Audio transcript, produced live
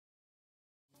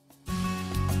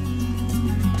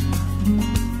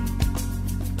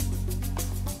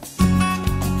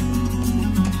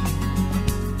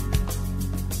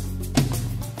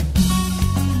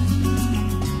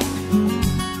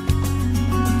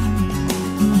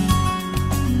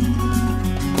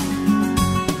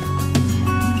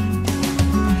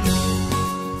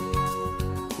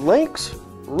Lakes,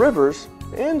 rivers,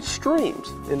 and streams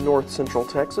in north central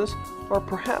Texas are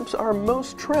perhaps our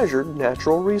most treasured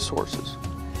natural resources.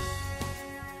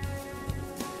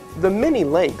 The many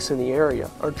lakes in the area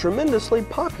are tremendously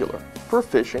popular for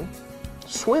fishing,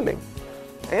 swimming,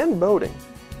 and boating,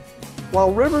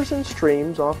 while rivers and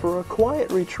streams offer a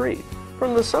quiet retreat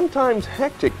from the sometimes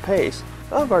hectic pace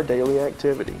of our daily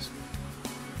activities.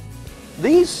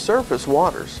 These surface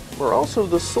waters are also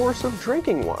the source of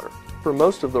drinking water for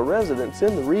most of the residents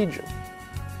in the region.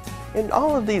 And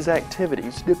all of these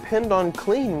activities depend on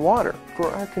clean water for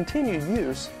our continued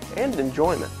use and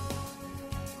enjoyment.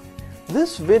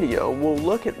 This video will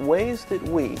look at ways that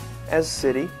we, as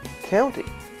city, county,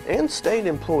 and state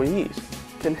employees,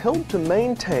 can help to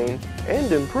maintain and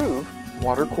improve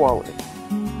water quality.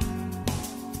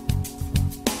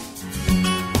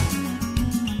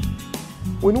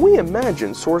 When we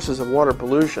imagine sources of water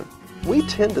pollution, we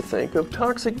tend to think of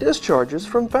toxic discharges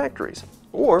from factories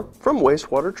or from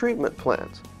wastewater treatment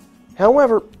plants.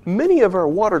 However, many of our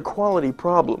water quality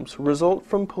problems result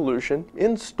from pollution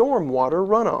in stormwater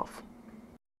runoff.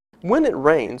 When it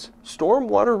rains,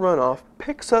 stormwater runoff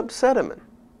picks up sediment,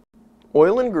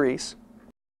 oil and grease,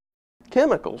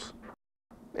 chemicals,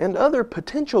 and other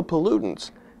potential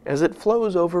pollutants as it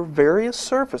flows over various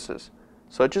surfaces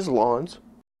such as lawns,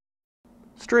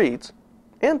 streets,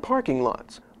 and parking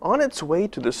lots on its way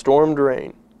to the storm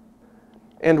drain.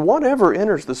 And whatever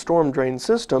enters the storm drain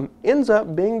system ends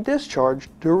up being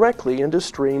discharged directly into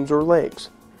streams or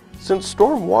lakes, since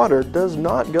storm water does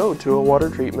not go to a water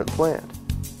treatment plant.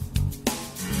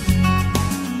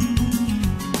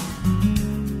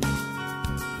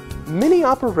 Many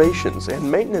operations and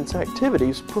maintenance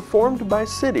activities performed by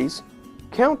cities,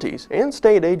 counties, and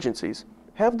state agencies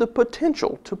have the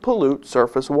potential to pollute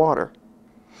surface water.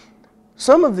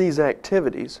 Some of these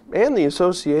activities and the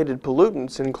associated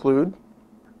pollutants include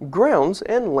grounds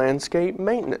and landscape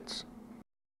maintenance,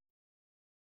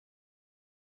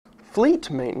 fleet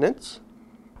maintenance,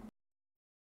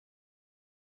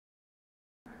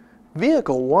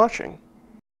 vehicle washing,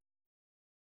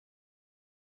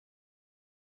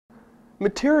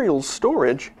 materials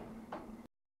storage,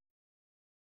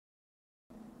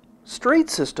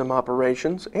 street system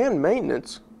operations and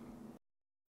maintenance,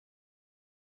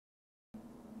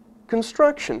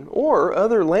 construction or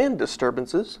other land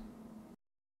disturbances,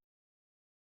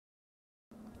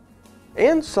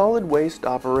 and solid waste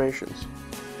operations.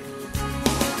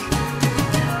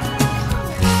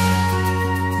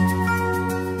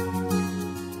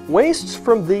 Wastes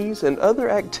from these and other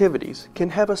activities can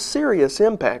have a serious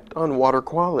impact on water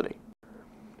quality.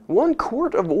 1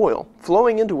 quart of oil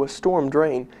flowing into a storm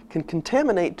drain can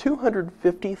contaminate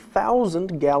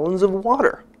 250,000 gallons of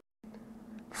water.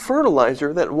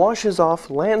 Fertilizer that washes off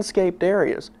landscaped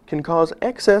areas can cause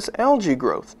excess algae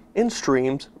growth in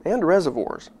streams and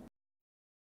reservoirs.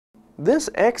 This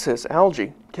excess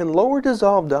algae can lower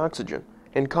dissolved oxygen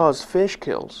and cause fish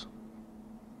kills.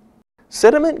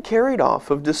 Sediment carried off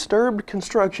of disturbed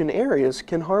construction areas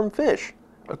can harm fish,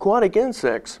 aquatic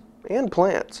insects, and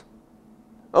plants.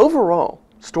 Overall,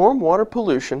 stormwater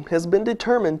pollution has been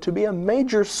determined to be a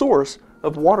major source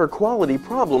of water quality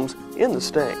problems in the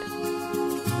state.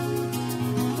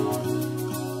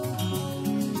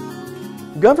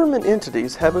 Government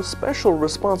entities have a special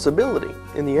responsibility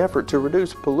in the effort to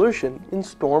reduce pollution in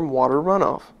stormwater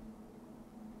runoff.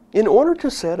 In order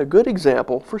to set a good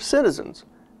example for citizens,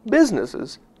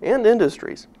 businesses, and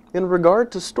industries in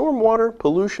regard to stormwater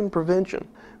pollution prevention,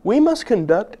 we must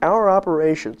conduct our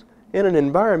operations in an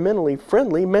environmentally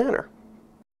friendly manner.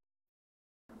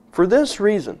 For this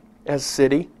reason, as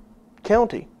city,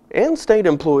 county, and state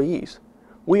employees,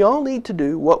 we all need to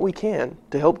do what we can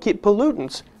to help keep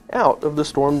pollutants out of the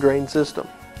storm drain system.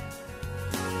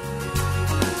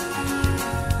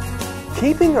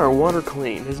 Keeping our water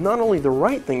clean is not only the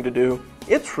right thing to do,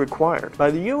 it's required by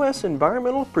the U.S.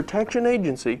 Environmental Protection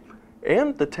Agency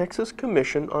and the Texas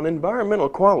Commission on Environmental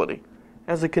Quality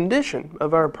as a condition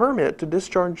of our permit to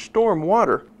discharge storm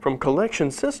water from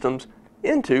collection systems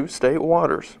into state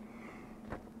waters.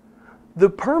 The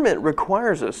permit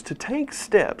requires us to take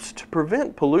steps to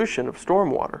prevent pollution of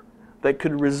stormwater that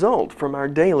could result from our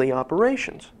daily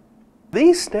operations.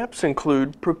 These steps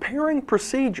include preparing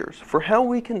procedures for how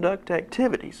we conduct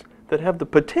activities that have the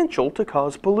potential to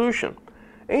cause pollution,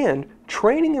 and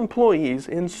training employees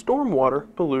in stormwater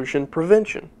pollution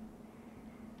prevention.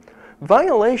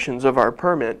 Violations of our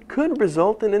permit could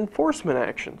result in enforcement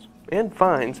actions and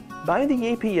fines by the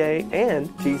EPA and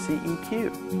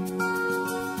TCEQ.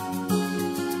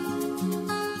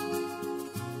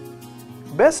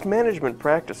 Best management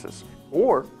practices,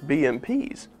 or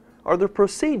BMPs, are the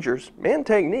procedures and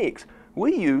techniques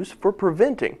we use for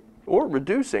preventing or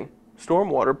reducing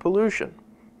stormwater pollution.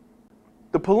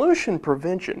 The pollution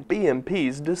prevention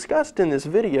BMPs discussed in this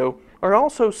video are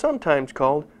also sometimes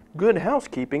called good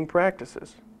housekeeping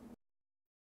practices.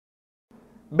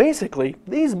 Basically,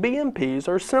 these BMPs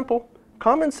are simple,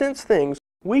 common sense things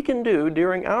we can do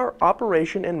during our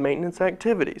operation and maintenance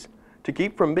activities to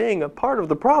keep from being a part of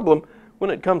the problem when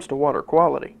it comes to water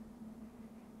quality.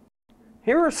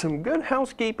 Here are some good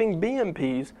housekeeping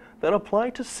BMPs that apply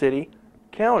to city,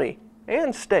 county,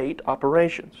 and state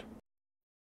operations.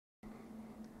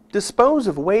 Dispose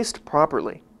of waste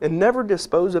properly and never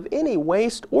dispose of any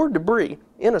waste or debris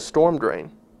in a storm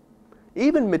drain.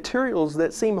 Even materials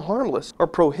that seem harmless are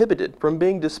prohibited from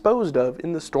being disposed of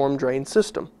in the storm drain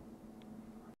system.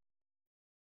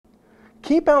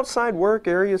 Keep outside work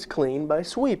areas clean by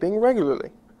sweeping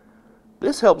regularly.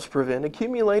 This helps prevent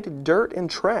accumulated dirt and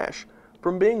trash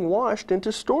from being washed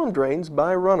into storm drains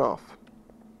by runoff.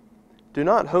 Do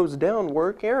not hose down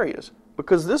work areas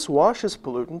because this washes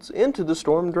pollutants into the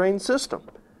storm drain system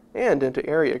and into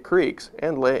area creeks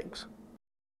and lakes.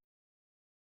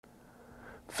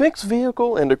 Fix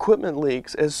vehicle and equipment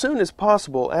leaks as soon as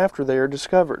possible after they are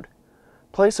discovered.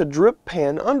 Place a drip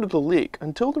pan under the leak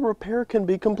until the repair can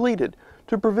be completed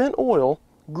to prevent oil,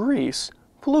 grease,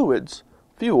 fluids,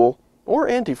 fuel, or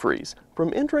antifreeze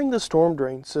from entering the storm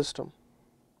drain system.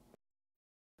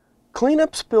 Clean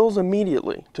up spills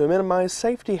immediately to minimize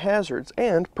safety hazards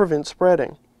and prevent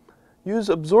spreading. Use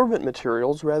absorbent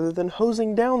materials rather than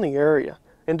hosing down the area,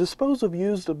 and dispose of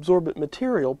used absorbent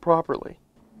material properly.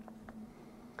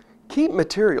 Keep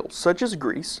materials such as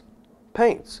grease,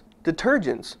 paints,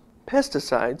 detergents,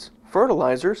 pesticides,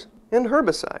 fertilizers, and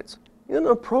herbicides in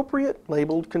appropriate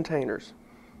labeled containers.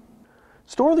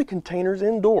 Store the containers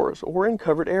indoors or in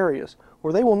covered areas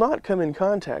where they will not come in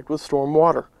contact with storm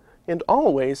water, and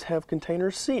always have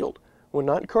containers sealed when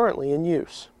not currently in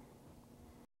use.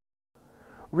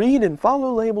 Read and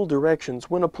follow label directions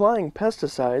when applying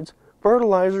pesticides,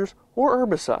 fertilizers, or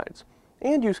herbicides,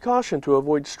 and use caution to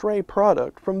avoid stray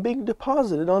product from being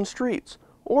deposited on streets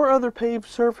or other paved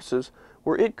surfaces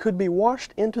where it could be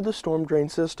washed into the storm drain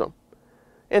system.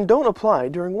 And don't apply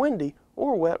during windy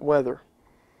or wet weather.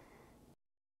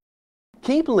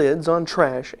 Keep lids on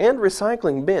trash and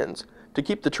recycling bins to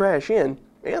keep the trash in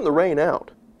and the rain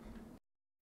out.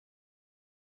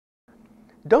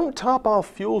 Don't top off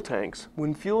fuel tanks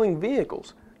when fueling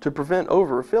vehicles to prevent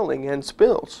overfilling and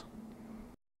spills.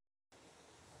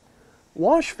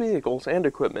 Wash vehicles and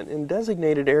equipment in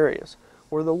designated areas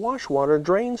where the wash water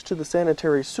drains to the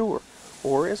sanitary sewer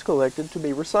or is collected to be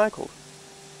recycled.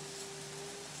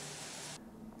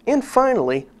 And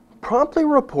finally, promptly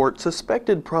report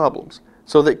suspected problems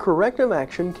so that corrective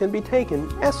action can be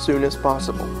taken as soon as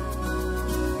possible.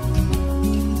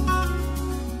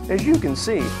 As you can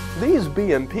see, these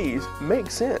BMPs make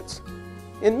sense.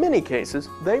 In many cases,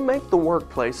 they make the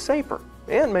workplace safer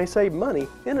and may save money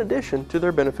in addition to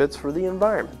their benefits for the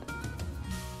environment.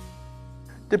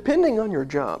 Depending on your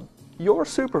job, your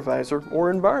supervisor or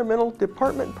environmental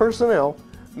department personnel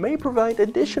may provide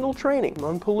additional training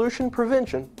on pollution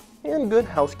prevention and good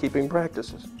housekeeping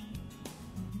practices.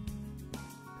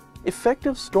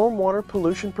 Effective stormwater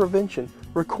pollution prevention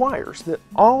requires that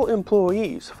all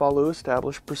employees follow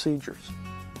established procedures.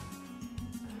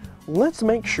 Let's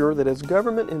make sure that as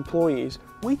government employees,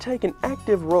 we take an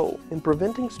active role in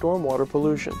preventing stormwater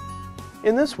pollution.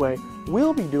 In this way,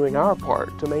 we'll be doing our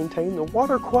part to maintain the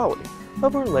water quality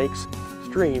of our lakes,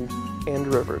 streams, and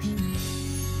rivers.